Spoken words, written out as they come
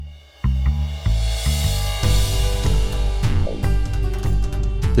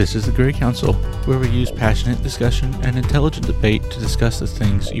This is the Grey Council, where we use passionate discussion and intelligent debate to discuss the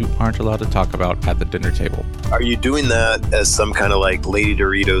things you aren't allowed to talk about at the dinner table. Are you doing that as some kind of like Lady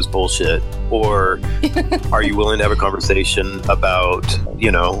Doritos bullshit? Or are you willing to have a conversation about,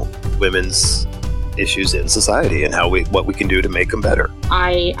 women's issues in society and what we can do to make them better?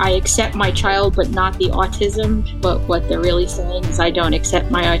 I accept my child, but not the autism. But what they're really saying is I don't accept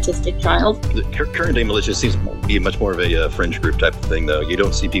my autistic child. The current day militia seems to be much more of a fringe group type of thing, though. You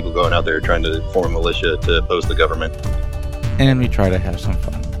don't see people going out there trying to form militia to oppose the government. And we try to have some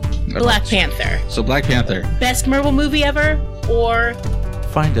fun. Black Panther. So Black Panther. Best Marvel movie ever, or...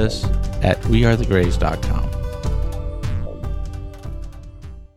 Find us at wearethegrays.com.